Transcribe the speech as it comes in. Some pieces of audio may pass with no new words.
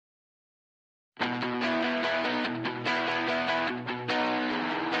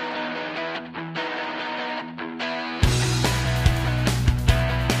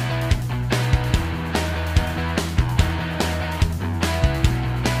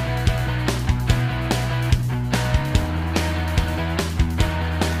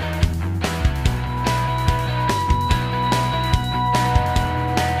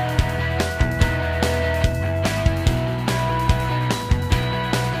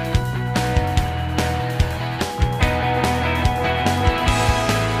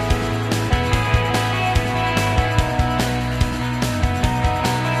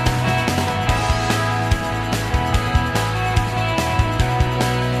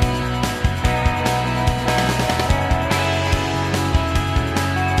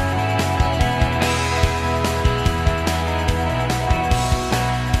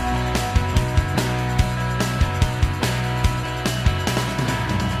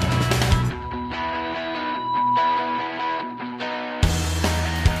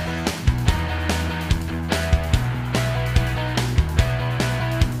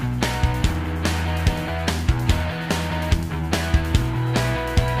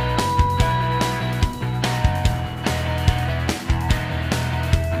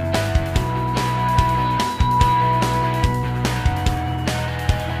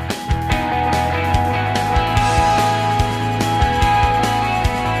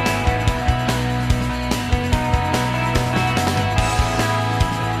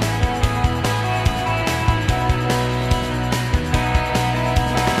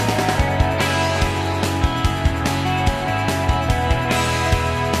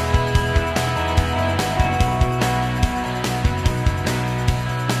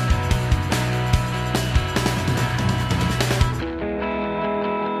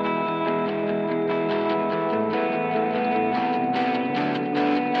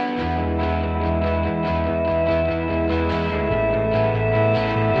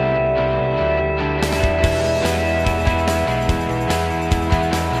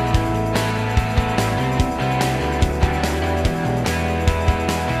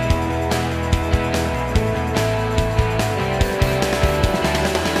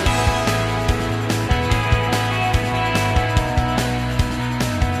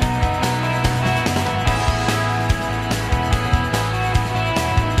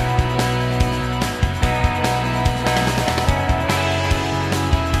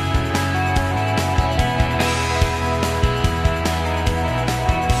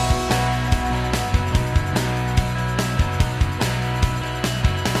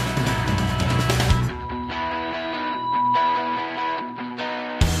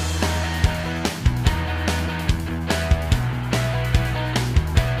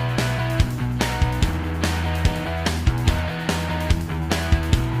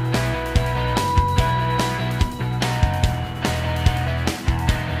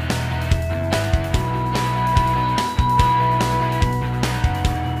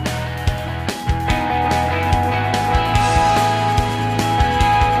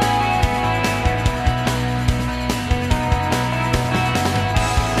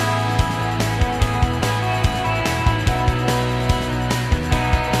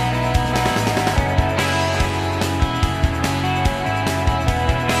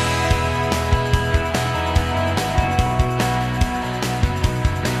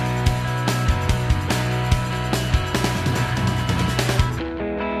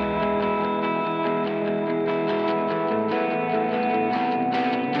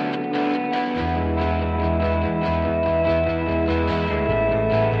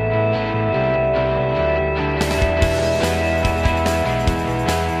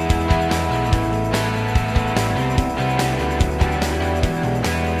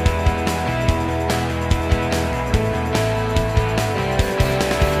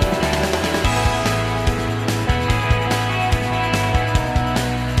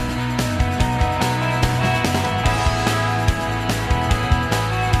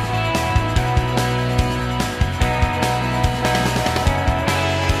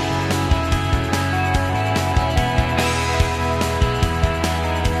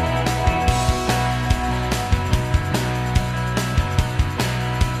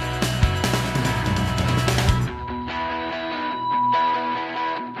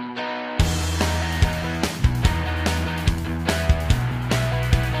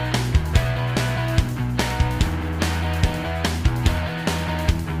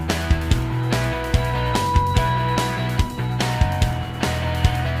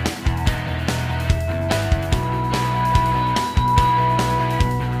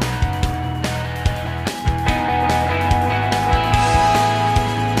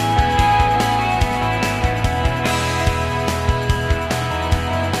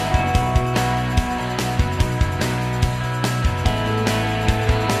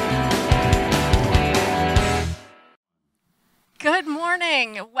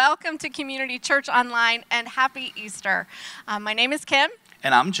morning. Welcome to Community Church Online and happy Easter. My name is Kim.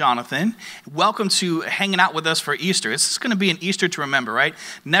 And I'm Jonathan. Welcome to hanging out with us for Easter. This is going to be an Easter to remember, right?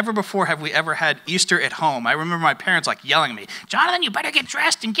 Never before have we ever had Easter at home. I remember my parents yelling at me, Jonathan, you better get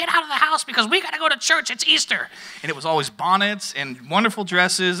dressed and get out of the house because we got to go to church. It's Easter. And it was always bonnets and wonderful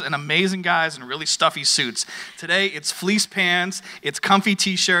dresses and amazing guys in really stuffy suits. Today, it's fleece pants, it's comfy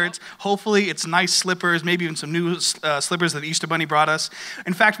t-shirts. Hopefully, it's nice slippers, maybe even some new slippers that the Easter Bunny brought us.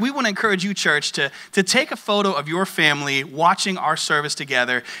 In fact, we want to encourage you, church, to take a photo of your family watching our service together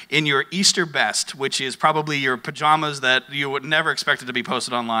in your Easter best, which is probably your pajamas that you would never expect it to be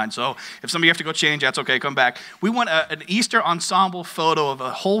posted online. So if some of you have to go change, that's okay, come back. We want an Easter ensemble photo of a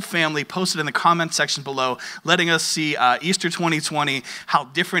whole family posted in the comment section below, letting us see Easter 2020, how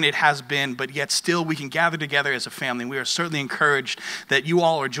different it has been, but yet still we can gather together as a family. We are certainly encouraged that you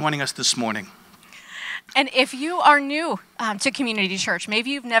all are joining us this morning. And if you are new to Community Church, maybe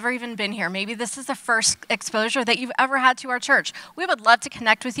you've never even been here, maybe this is the first exposure that you've ever had to our church, we would love to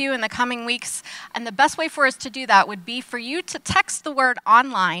connect with you in the coming weeks. And the best way for us to do that would be for you to text the word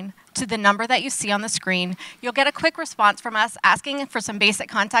online to the number that you see on the screen. You'll get a quick response from us asking for some basic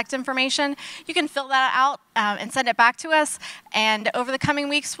contact information. You can fill that out and send it back to us. And over the coming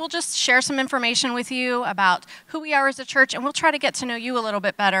weeks, we'll just share some information with you about who we are as a church, and we'll try to get to know you a little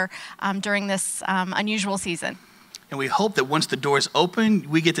bit better during this unusual season. And we hope that once the doors open,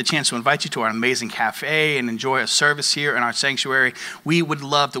 we get the chance to invite you to our amazing cafe and enjoy a service here in our sanctuary. We would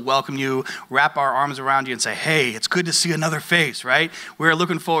love to welcome you, wrap our arms around you and say, hey, it's good to see another face, right? We're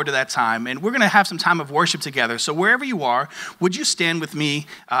looking forward to that time. And we're going to have some time of worship together. So wherever you are, would you stand with me,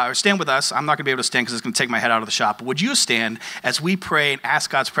 or stand with us? I'm not going to be able to stand because it's going to take my head out of the shop. But would you stand as we pray and ask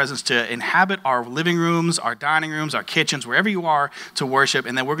God's presence to inhabit our living rooms, our dining rooms, our kitchens, wherever you are to worship.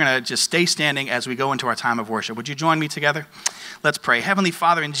 And then we're going to just stay standing as we go into our time of worship. Would you join me together? Let's pray. Heavenly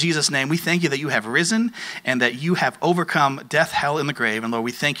Father, in Jesus' name, we thank you that you have risen and that you have overcome death, hell, and the grave. And Lord,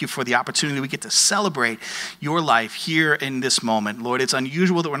 we thank you for the opportunity we get to celebrate your life here in this moment. Lord, it's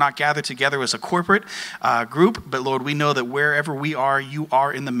unusual that we're not gathered together as a corporate group, but Lord, we know that wherever we are, you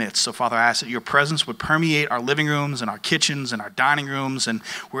are in the midst. So Father, I ask that your presence would permeate our living rooms and our kitchens and our dining rooms and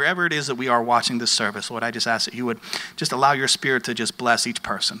wherever it is that we are watching this service. Lord, I just ask that you would just allow your spirit to just bless each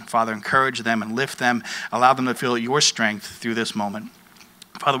person. Father, encourage them and lift them. Allow them to feel your strength through this moment.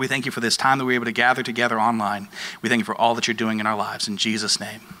 Father, we thank you for this time that we're able to gather together online. We thank you for all that you're doing in our lives. In Jesus'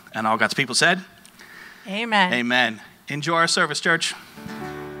 name. And all God's people said? Amen. Amen. Enjoy our service, church.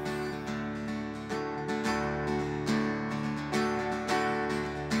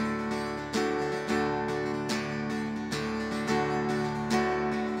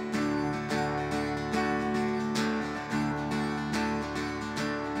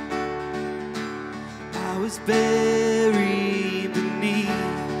 I was buried beneath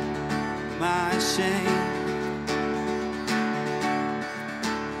my shame.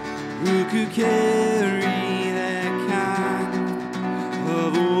 Who could carry that kind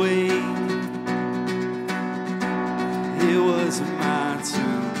of a weight? It was my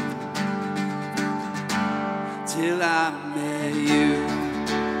tomb till I met you.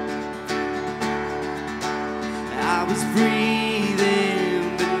 I was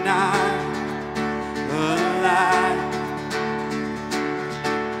breathing but not alive,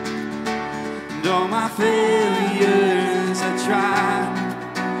 and all my failures I tried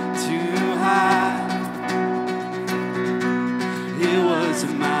to hide. It was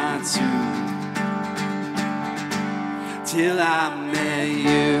my tomb till I met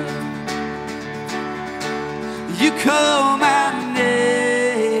you. You called my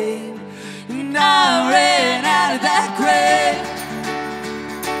name and I ran out of that grave,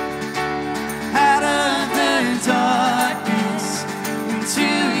 out of the darkness into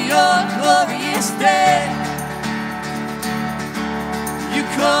your glorious day. You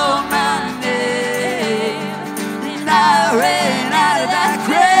called my name and I ran out of that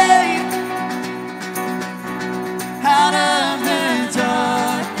grave, out of the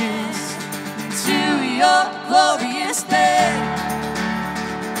darkness into your glorious day.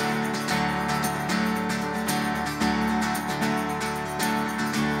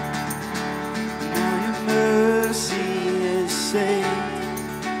 Mercy has saved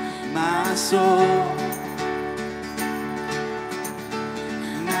my soul.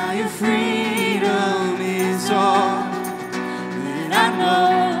 Now your freedom is all that I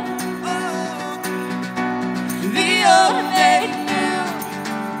know. The old day knew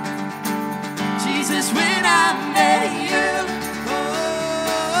Jesus when I met you.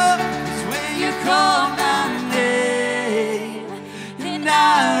 It's when you called my name and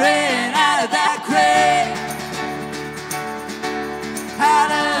I ran out of that grave,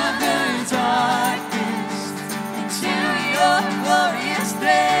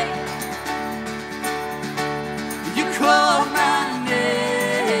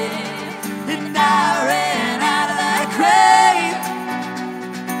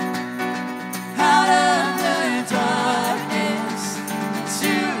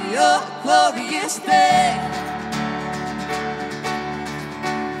 glorious day.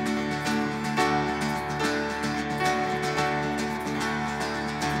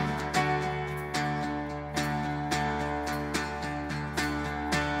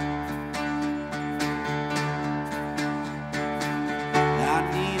 I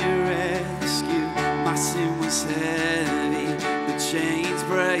need a rescue, my sin was heavy. The chains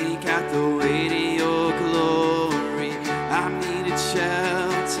break at the weight of your glory. I needed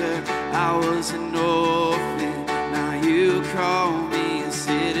shelter, I was an orphan. Now you call me a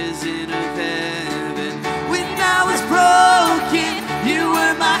citizen of heaven. When I was broken, you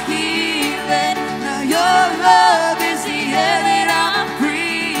were my healing. Now your love is the air that I'm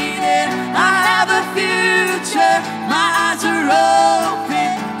breathing. I have a future, my eyes are open,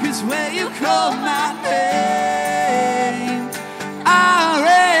 'cause where you call my name, I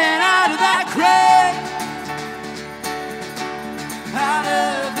ran out of that grave, out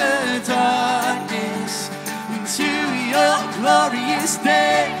of the darkness, into your glorious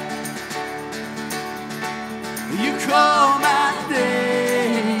day. You call my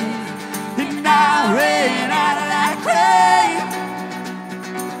name, and I ran out of that grave,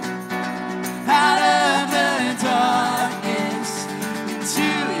 out of the darkness, into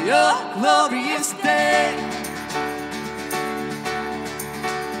your glorious day.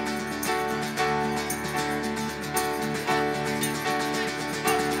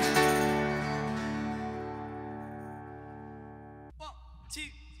 One, two,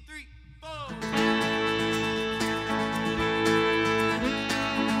 three, four.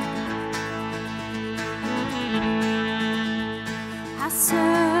 I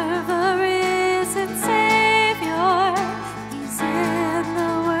serve a risen Savior. He's in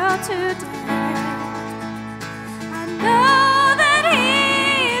the world today. I know that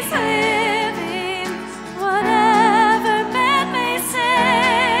He's living, whatever men may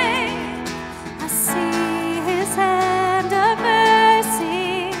say. I see His hand of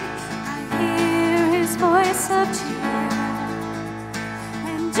mercy. I hear His voice of cheer.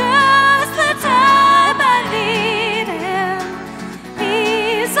 And just the time I need Him,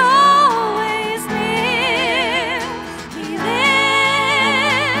 He's always near. He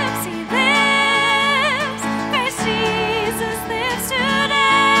lives, He lives. Christ Jesus lives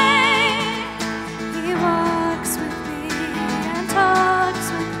today. He walks with me and talks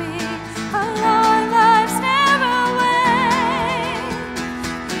with me along life's narrow way.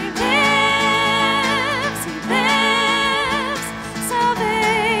 He lives,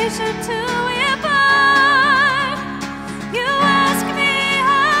 salvation to impart. You ask me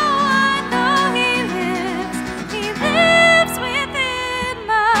how I know He lives within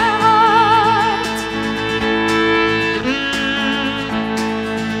my heart.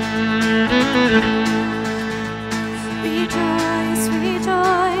 Rejoice,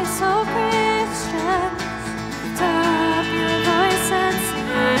 rejoice, O Christian, lift up your voice and sing.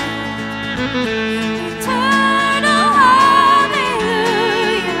 Eternal hallelujahs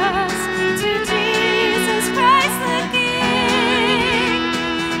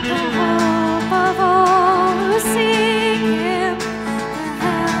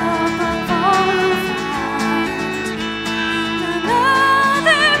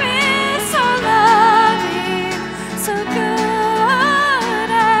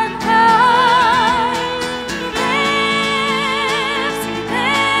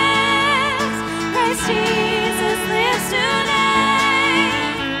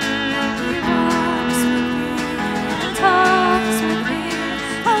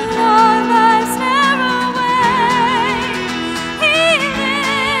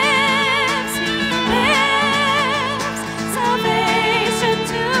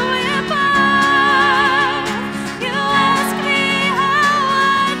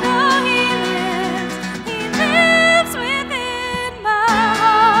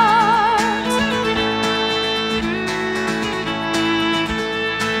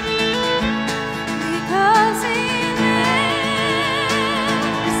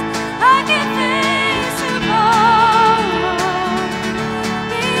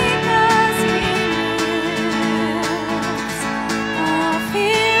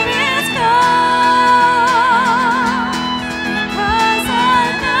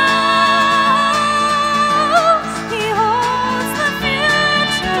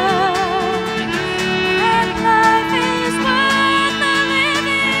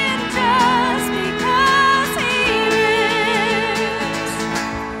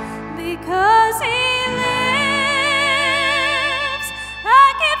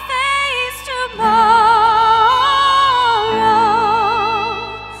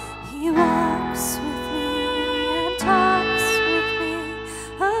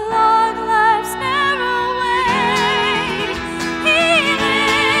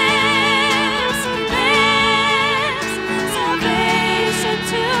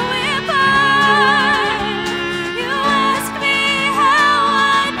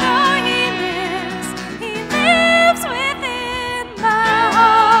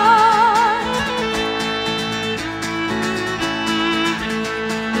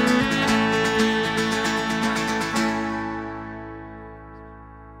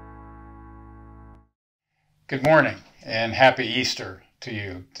Good morning and happy Easter to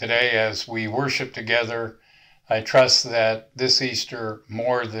you. Today, as we worship together, I trust that this Easter,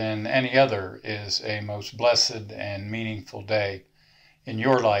 more than any other, is a most blessed and meaningful day in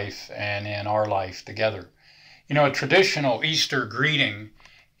your life and in our life together. You know, a traditional Easter greeting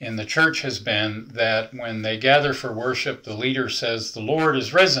in the church has been that when they gather for worship, the leader says, "The Lord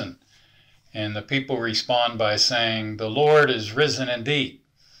is risen." And the people respond by saying, "The Lord is risen indeed."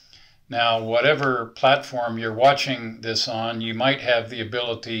 Now, whatever platform you're watching this on, you might have the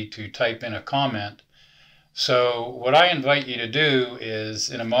ability to type in a comment. So what I invite you to do is,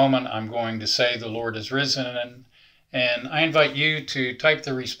 in a moment, I'm going to say the Lord is risen, and I invite you to type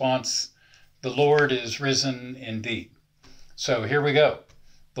the response, "The Lord is risen indeed." So here we go.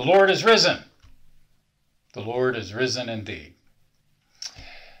 The Lord is risen. The Lord is risen indeed.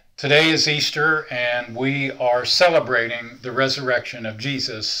 Today is Easter, and we are celebrating the resurrection of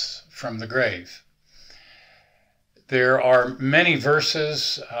Jesus from the grave. There are many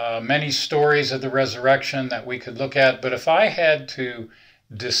verses, many stories of the resurrection that we could look at, but if I had to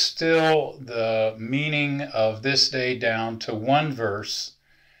distill the meaning of this day down to one verse,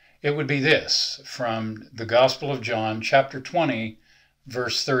 it would be this, from the Gospel of John, chapter 20,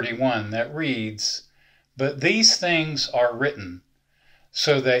 verse 31, that reads, "But these things are written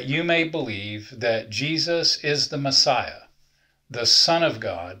so that you may believe that Jesus is the Messiah, the Son of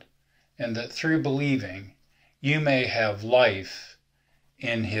God, and that through believing you may have life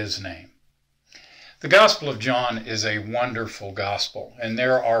in his name." The Gospel of John is a wonderful gospel, and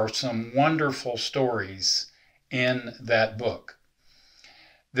there are some wonderful stories in that book.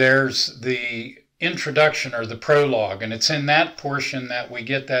 There's the introduction or the prologue, and it's in that portion that we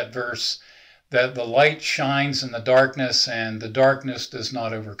get that verse that the light shines in the darkness and the darkness does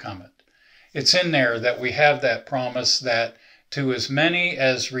not overcome it. It's in there that we have that promise that to as many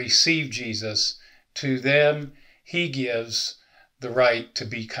as receive Jesus, to them he gives the right to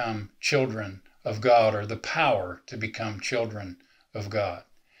become children of God, or the power to become children of God.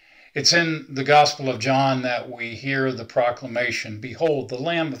 It's in the Gospel of John that we hear the proclamation, "Behold, the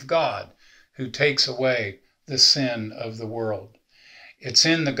Lamb of God who takes away the sin of the world." It's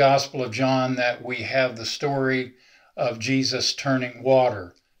in the Gospel of John that we have the story of Jesus turning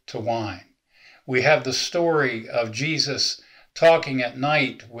water to wine. We have the story of Jesus talking at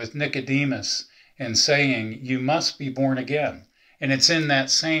night with Nicodemus and saying, "You must be born again." And it's in that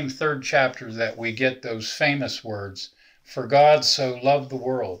same 3rd chapter that we get those famous words, "For God so loved the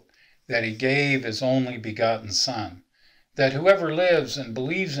world that he gave his only begotten Son, that whoever lives and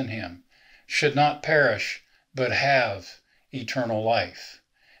believes in him should not perish, but have eternal life."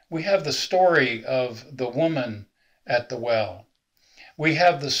 We have the story of the woman at the well. We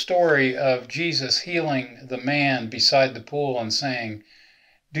have the story of Jesus healing the man beside the pool and saying,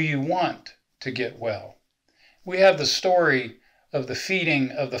 "Do you want to get well?" We have the story of the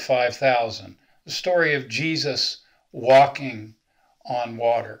feeding of the 5,000, the story of Jesus walking on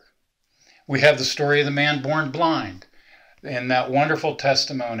water. We have the story of the man born blind and that wonderful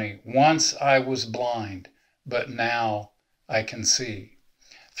testimony, "Once I was blind, but now I can see."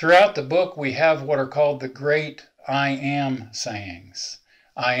 Throughout the book, we have what are called the great I am sayings.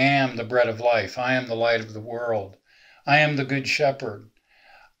 I am the bread of life. I am the light of the world. I am the good shepherd.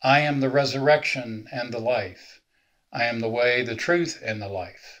 I am the resurrection and the life. I am the way, the truth, and the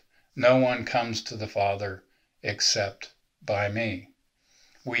life. No one comes to the Father except by me.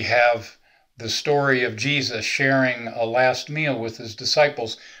 We have the story of Jesus sharing a last meal with his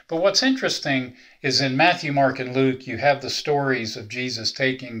disciples. But what's interesting is in Matthew, Mark, and Luke, you have the stories of Jesus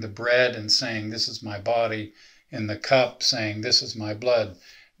taking the bread and saying, "This is my body," and the cup saying, "This is my blood."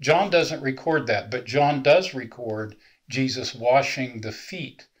 John doesn't record that, but John does record Jesus washing the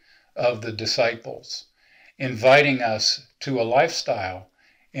feet of the disciples, inviting us to a lifestyle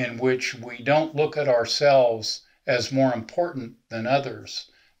in which we don't look at ourselves as more important than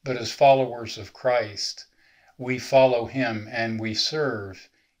others, but as followers of Christ. We follow him and we serve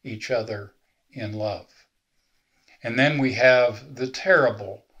each other in love. And then we have the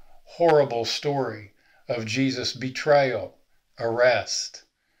terrible, horrible story of Jesus' betrayal, arrest,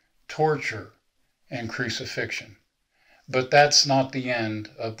 torture, and crucifixion. But that's not the end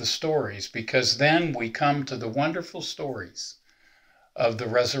of the stories, because then we come to the wonderful stories of the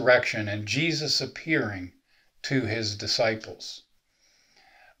resurrection and Jesus appearing to his disciples.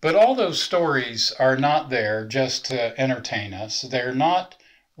 But all those stories are not there just to entertain us. They're not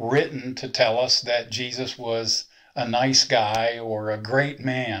written to tell us that Jesus was a nice guy or a great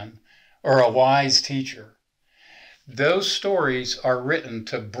man or a wise teacher. Those stories are written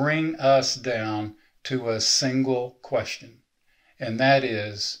to bring us down to a single question, and that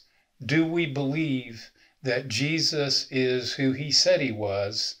is, do we believe that Jesus is who he said he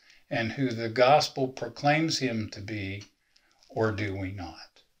was and who the gospel proclaims him to be, or do we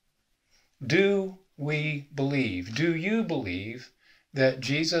not? Do we believe? Do you believe that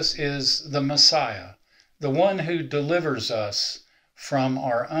Jesus is the Messiah, the one who delivers us from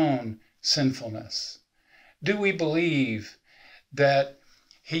our own sinfulness? Do we believe that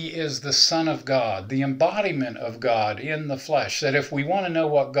he is the Son of God, the embodiment of God in the flesh, that if we want to know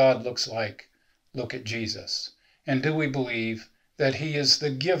what God looks like, look at Jesus? And do we believe that he is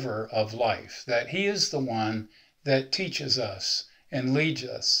the giver of life, that he is the one that teaches us and leads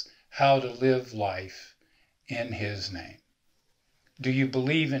us how to live life in his name? Do you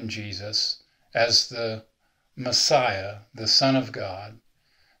believe in Jesus as the Messiah, the Son of God,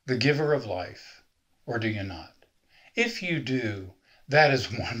 the giver of life, or do you not? If you do, that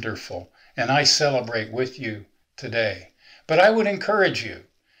is wonderful, and I celebrate with you today. But I would encourage you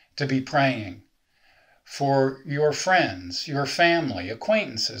to be praying for your friends, your family,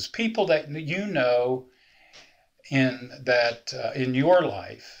 acquaintances, people that you know in your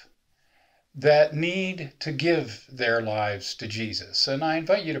life that need to give their lives to Jesus. And I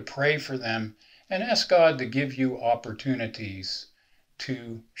invite you to pray for them and ask God to give you opportunities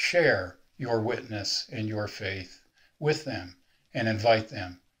to share your witness and your faith with them and invite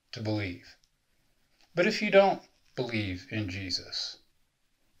them to believe. But if you don't believe in Jesus,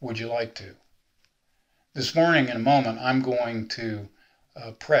 would you like to? This morning, in a moment, I'm going to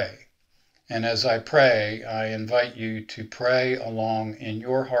pray. And as I pray, I invite you to pray along in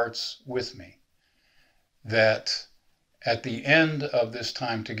your hearts with me, that at the end of this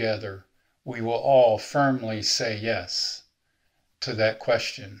time together, we will all firmly say yes to that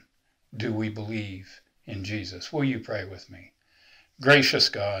question, do we believe in Jesus? Will you pray with me? Gracious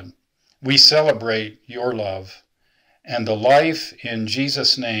God, we celebrate your love and the life in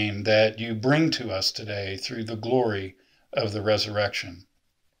Jesus' name that you bring to us today through the glory of the resurrection.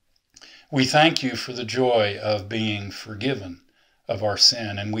 We thank you for the joy of being forgiven of our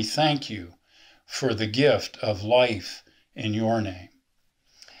sin, and we thank you for the gift of life in your name.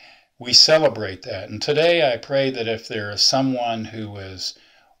 We celebrate that. And today I pray that if there is someone who is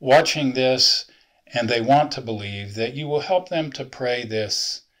watching this and they want to believe, that you will help them to pray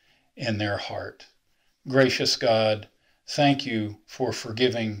this in their heart. Gracious God, thank you for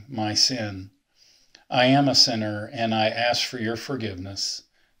forgiving my sin. I am a sinner and I ask for your forgiveness.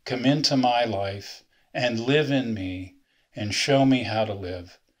 Come into my life and live in me and show me how to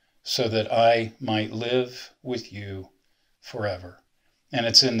live so that I might live with you forever. And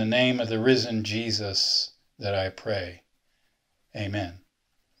it's in the name of the risen Jesus that I pray. Amen.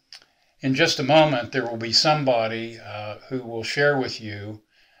 In just a moment, there will be somebody who will share with you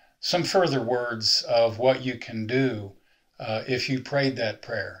some further words of what you can do if you prayed that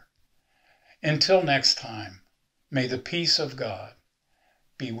prayer. Until next time, may the peace of God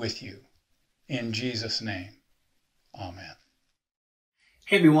be with you. In Jesus' name, amen.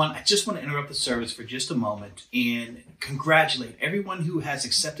 Hey everyone, I just want to interrupt the service for just a moment and congratulate everyone who has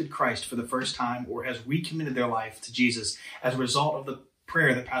accepted Christ for the first time or has recommitted their life to Jesus as a result of the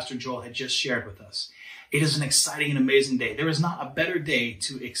prayer that Pastor Joel had just shared with us. It is an exciting and amazing day. There is not a better day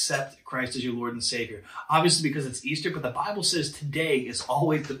to accept Christ as your Lord and Savior. Obviously because it's Easter, but the Bible says today is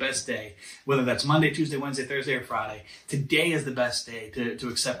always the best day. Whether that's Monday, Tuesday, Wednesday, Thursday, or Friday, today is the best day to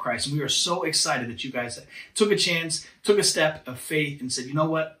accept Christ. And we are so excited that you guys took a chance, took a step of faith and said, you know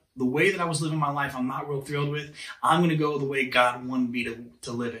what? The way that I was living my life, I'm not real thrilled with. I'm going to go the way God wanted me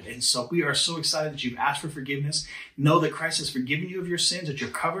to live it. And so we are so excited that you've asked for forgiveness. Know that Christ has forgiven you of your sins, that you're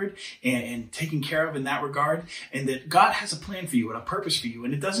covered and taken care of in that regard, and that God has a plan for you and a purpose for you.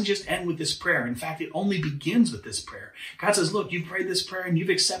 And it doesn't just end with this prayer. In fact, it only begins with this prayer. God says, look, you've prayed this prayer and you've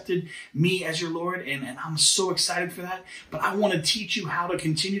accepted me as your Lord, and I'm so excited for that. But I want to teach you how to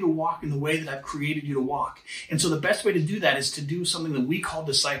continue to walk in the way that I've created you to walk. And so the best way to do that is to do something that we call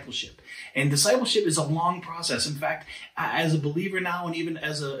discipleship. And discipleship is a long process. In fact, as a believer now and even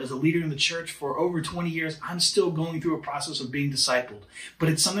as a leader in the church for over 20 years, I'm still going through a process of being discipled. But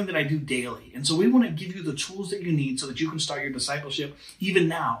it's something that I do daily. And so we want to give you the tools that you need so that you can start your discipleship even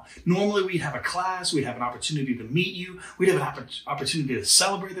now. Normally we'd have a class, we'd have an opportunity to meet you, we'd have an opportunity to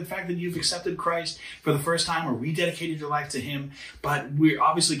celebrate the fact that you've accepted Christ for the first time or rededicated your life to him. But we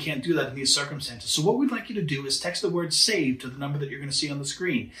obviously can't do that in these circumstances. So what we'd like you to do is text the word SAVED to the number that you're going to see on the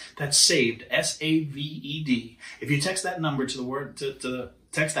screen. That's SAVED, S-A-V-E-D. If you text that number to the word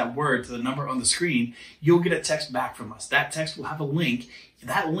text that word to the number on the screen, you'll get a text back from us. That text will have a link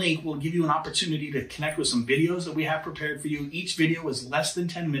That link will give you an opportunity to connect with some videos that we have prepared for you. Each video is less than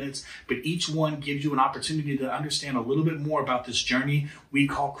 10 minutes, but each one gives you an opportunity to understand a little bit more about this journey we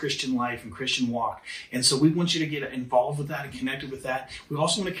call Christian life and Christian walk. And so we want you to get involved with that and connected with that. We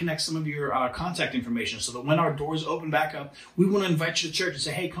also want to connect some of your contact information so that when our doors open back up, we want to invite you to church and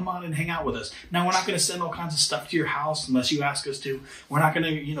say, hey, come on and hang out with us. Now, we're not going to send all kinds of stuff to your house unless you ask us to. We're not going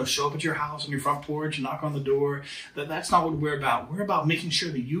to, show up at your house on your front porch and knock on the door. That's not what we're about. We're about making sure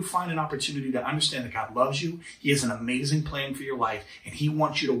that you find an opportunity to understand that God loves you. He has an amazing plan for your life, and he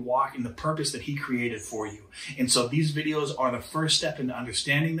wants you to walk in the purpose that he created for you. And so these videos are the first step into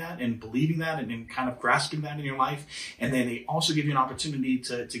understanding that and believing that and kind of grasping that in your life. And then they also give you an opportunity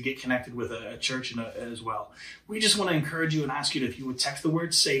to get connected with a church as well. We just want to encourage you and ask you if you would text the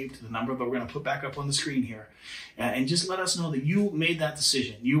word SAVE to the number that we're going to put back up on the screen here. And just let us know that you made that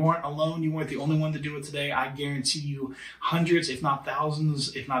decision. You weren't alone. You weren't the only one to do it today. I guarantee you hundreds, if not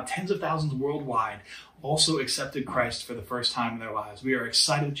thousands, if not tens of thousands worldwide also accepted Christ for the first time in their lives. We are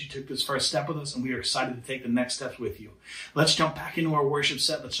excited that you took this first step with us, and we are excited to take the next steps with you. Let's jump back into our worship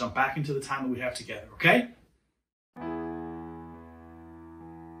set. Let's jump back into the time that we have together, okay?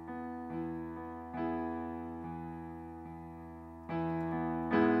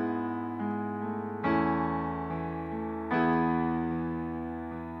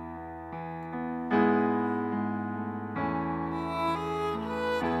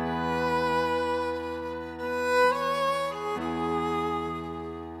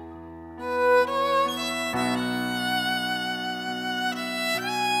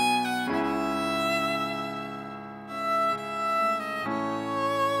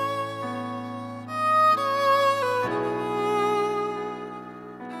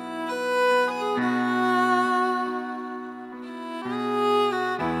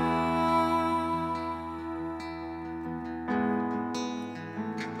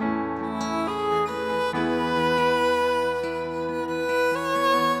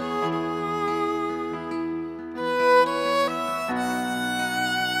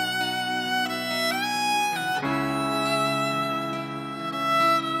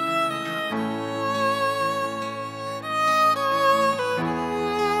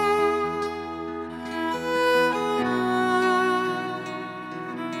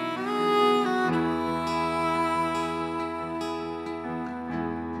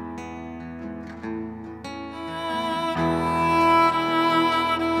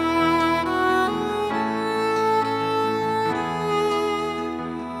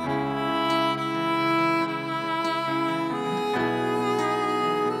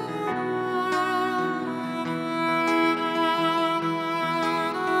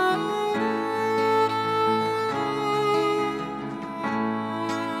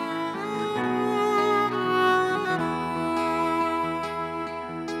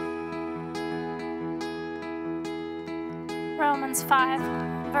 Romans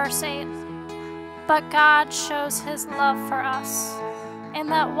 5, verse 8. But God shows his love for us, in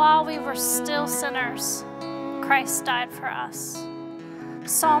that while we were still sinners, Christ died for us.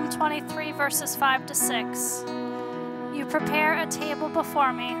 Psalm 23, verses 5 to 6. You prepare a table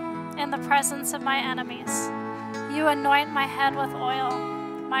before me in the presence of my enemies. You anoint my head with oil,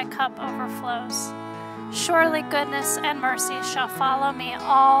 my cup overflows. Surely goodness and mercy shall follow me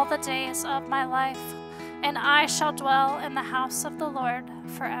all the days of my life, and I shall dwell in the house of the Lord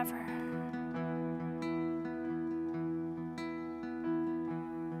forever.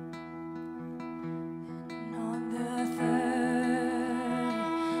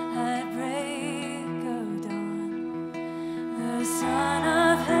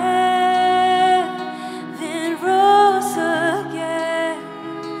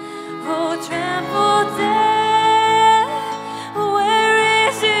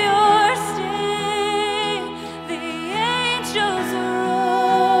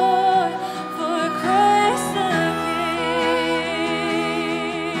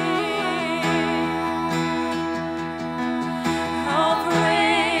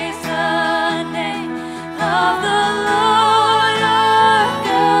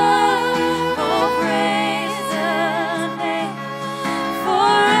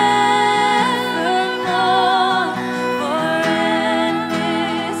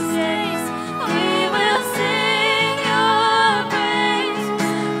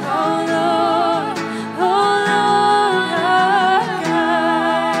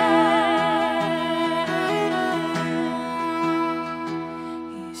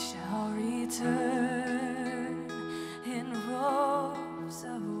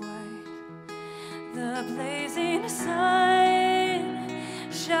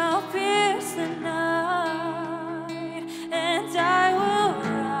 And I will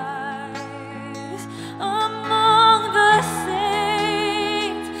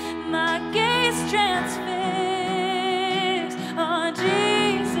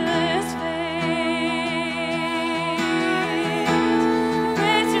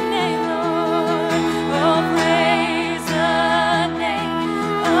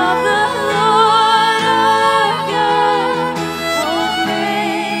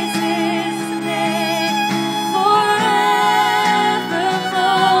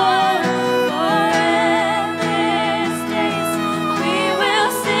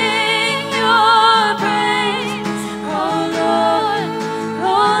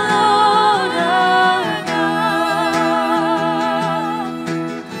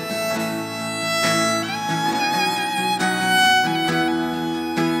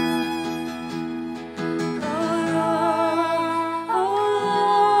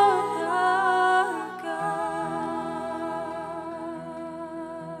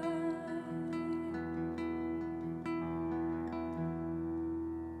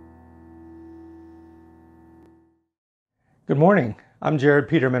Good morning. I'm Jared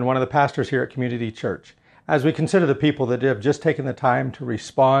Peterman, one of the pastors here at Community Church. As we consider the people that have just taken the time to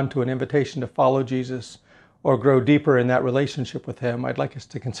respond to an invitation to follow Jesus or grow deeper in that relationship with Him, I'd like us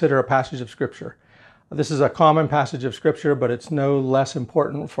to consider a passage of Scripture. This is a common passage of Scripture, but it's no less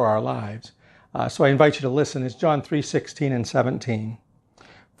important for our lives. So I invite you to listen. It's John 3:16 and 17.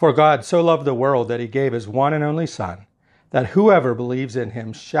 For God so loved the world that He gave His one and only Son, that whoever believes in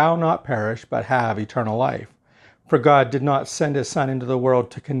Him shall not perish but have eternal life. For God did not send His Son into the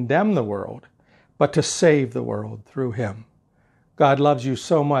world to condemn the world, but to save the world through Him. God loves you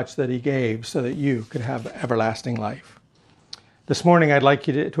so much that He gave so that you could have everlasting life. This morning, I'd like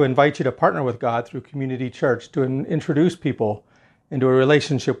to invite you to partner with God through Community Church to introduce people into a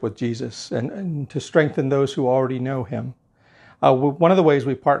relationship with Jesus and to strengthen those who already know Him. One of the ways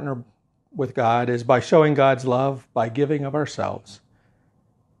we partner with God is by showing God's love by giving of ourselves.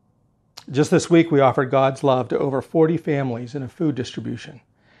 Just this week, we offered God's love to over 40 families in a food distribution.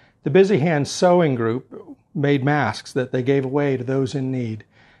 The Busy Hands Sewing Group made masks that they gave away to those in need.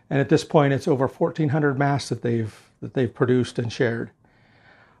 And at this point, it's over 1,400 masks that they've produced and shared.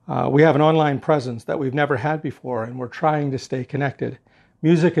 We have an online presence that we've never had before, and we're trying to stay connected.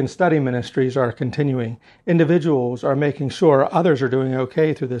 Music and study ministries are continuing. Individuals are making sure others are doing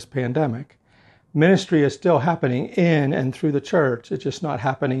okay through this pandemic. Ministry is still happening in and through the church. It's just not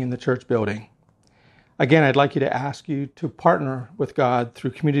happening in the church building. Again, I'd like you to ask you to partner with God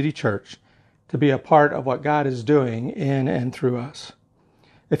through Community Church to be a part of what God is doing in and through us.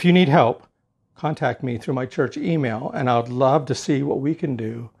 If you need help, contact me through my church email, and I'd love to see what we can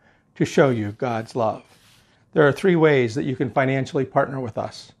do to show you God's love. There are 3 ways that you can financially partner with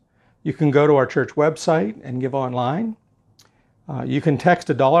us. You can go to our church website and give online. You can text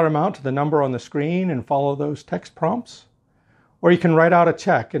a dollar amount to the number on the screen and follow those text prompts. Or you can write out a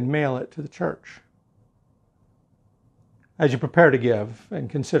check and mail it to the church. As you prepare to give and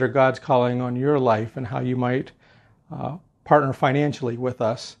consider God's calling on your life and how you might partner financially with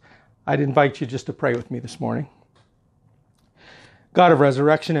us, I'd invite you just to pray with me this morning. God of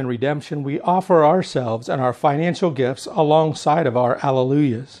resurrection and redemption, we offer ourselves and our financial gifts alongside of our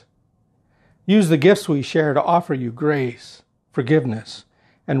alleluias. Use the gifts we share to offer you grace, forgiveness,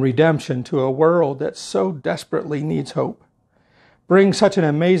 and redemption to a world that so desperately needs hope. Bring such an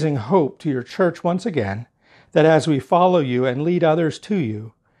amazing hope to your church once again, that as we follow you and lead others to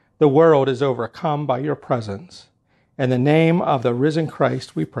you, the world is overcome by your presence. In the name of the risen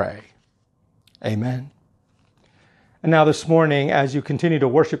Christ we pray. Amen. And now this morning, as you continue to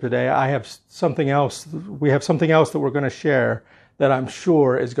worship today, we have something else that we're going to share that I'm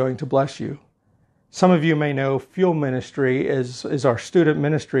sure is going to bless you. Some of you may know Fuel Ministry is our student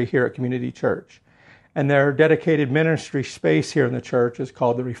ministry here at Community Church. And their dedicated ministry space here in the church is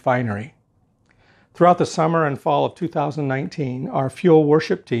called the Refinery. Throughout the summer and fall of 2019, our Fuel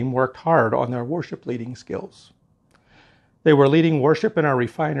worship team worked hard on their worship leading skills. They were leading worship in our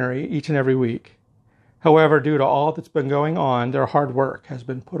refinery each and every week. However, due to all that's been going on, their hard work has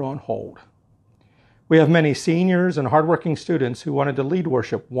been put on hold. We have many seniors and hardworking students who wanted to lead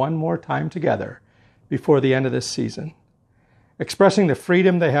worship one more time together before the end of this season, expressing the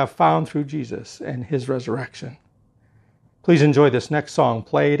freedom they have found through Jesus and His resurrection. Please enjoy this next song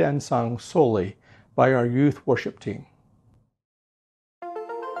played and sung solely by our youth worship team.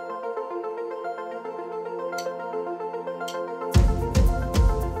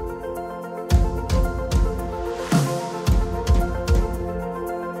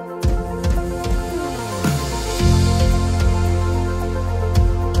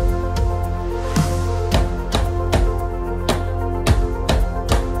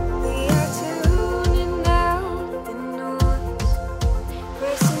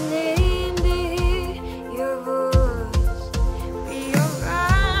 Your voice.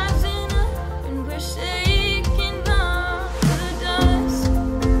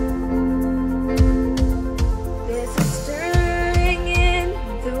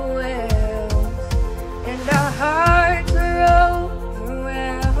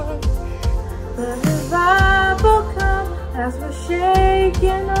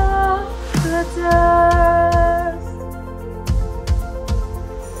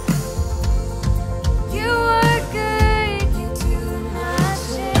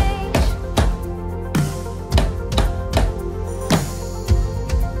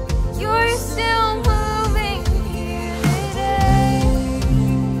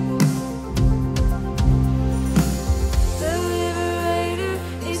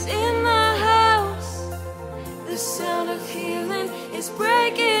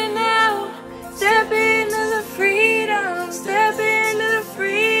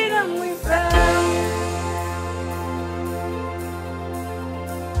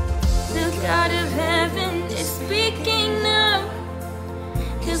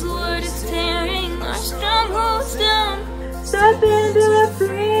 Step into the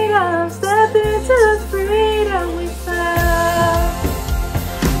freedom, step into the freedom we found.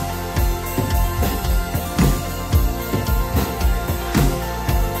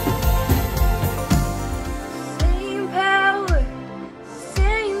 Same power,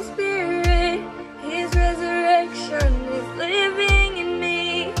 same spirit, His resurrection is living in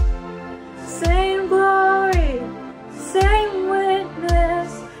me. Same glory, same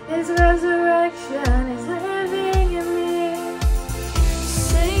witness, His resurrection is living in me.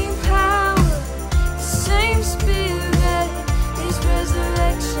 Same power.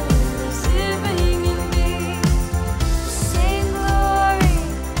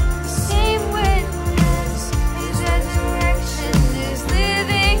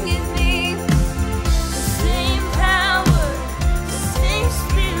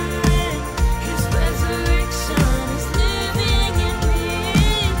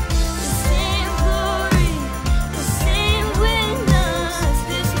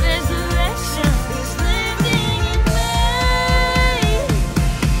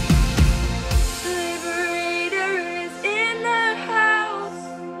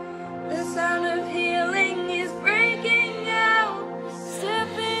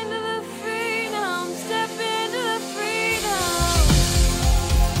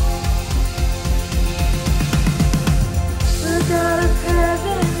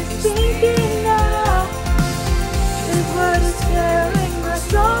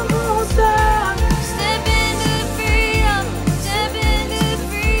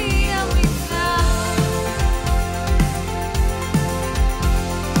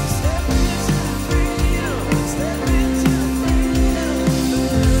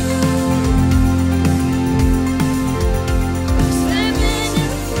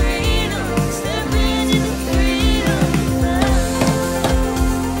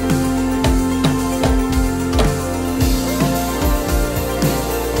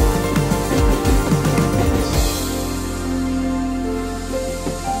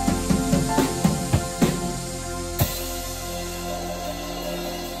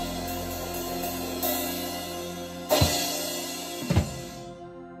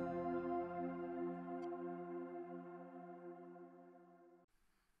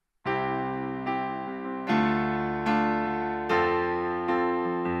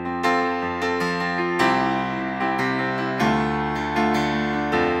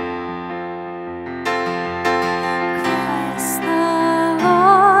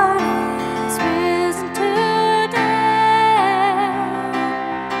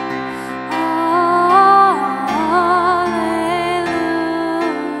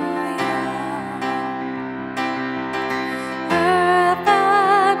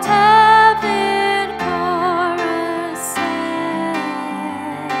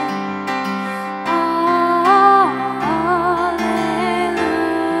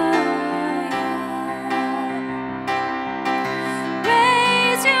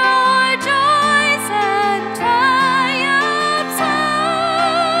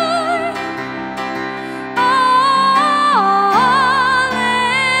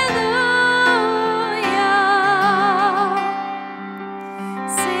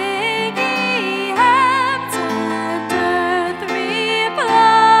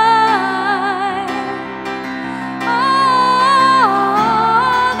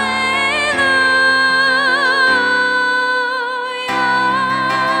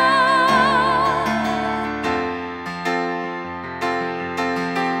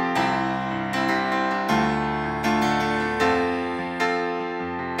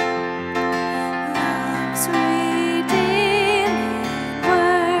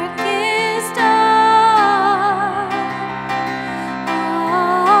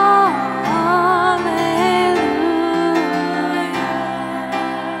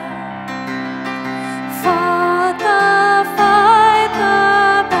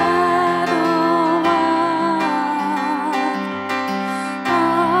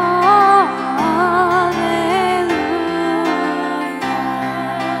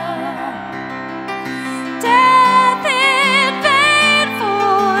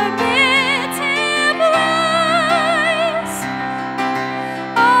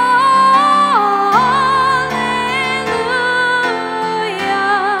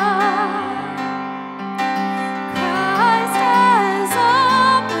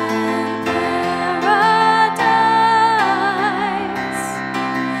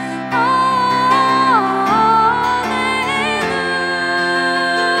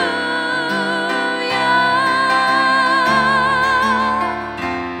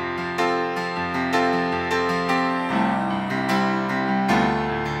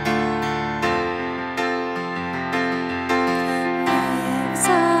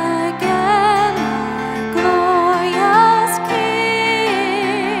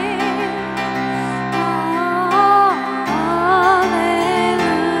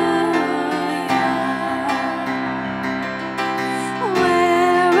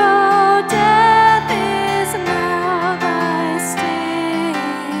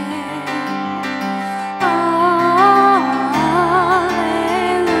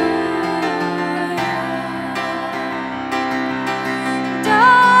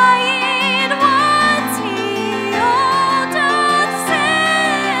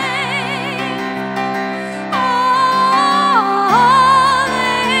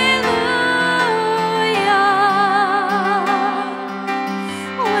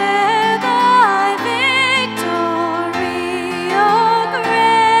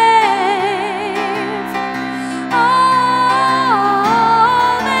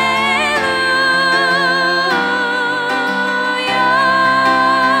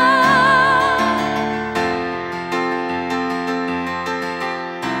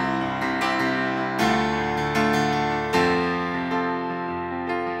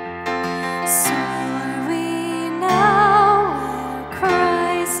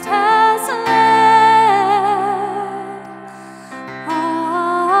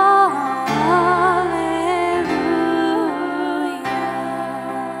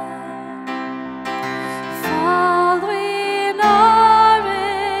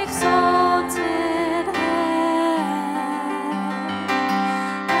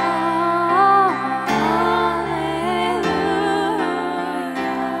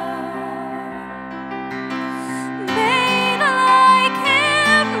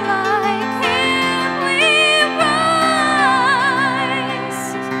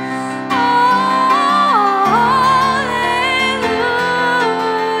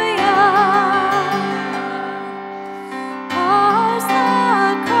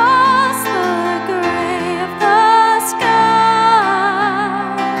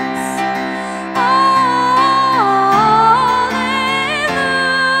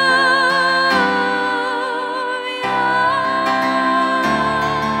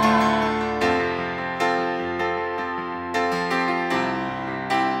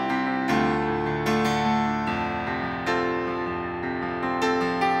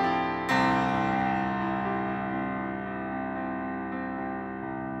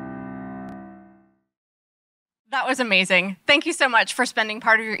 That was amazing. Thank you so much for spending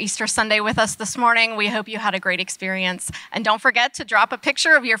part of your Easter Sunday with us this morning. We hope you had a great experience. And don't forget to drop a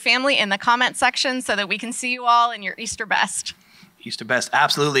picture of your family in the comment section so that we can see you all in your Easter best. Easter best,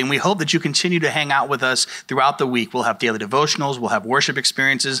 absolutely. And we hope that you continue to hang out with us throughout the week. We'll have daily devotionals. We'll have worship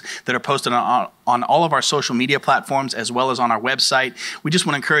experiences that are posted on all of our social media platforms as well as on our website. We just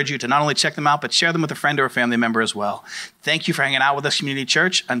want to encourage you to not only check them out, but share them with a friend or a family member as well. Thank you for hanging out with us, Community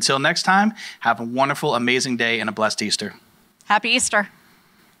Church. Until next time, have a wonderful, amazing day and a blessed Easter. Happy Easter.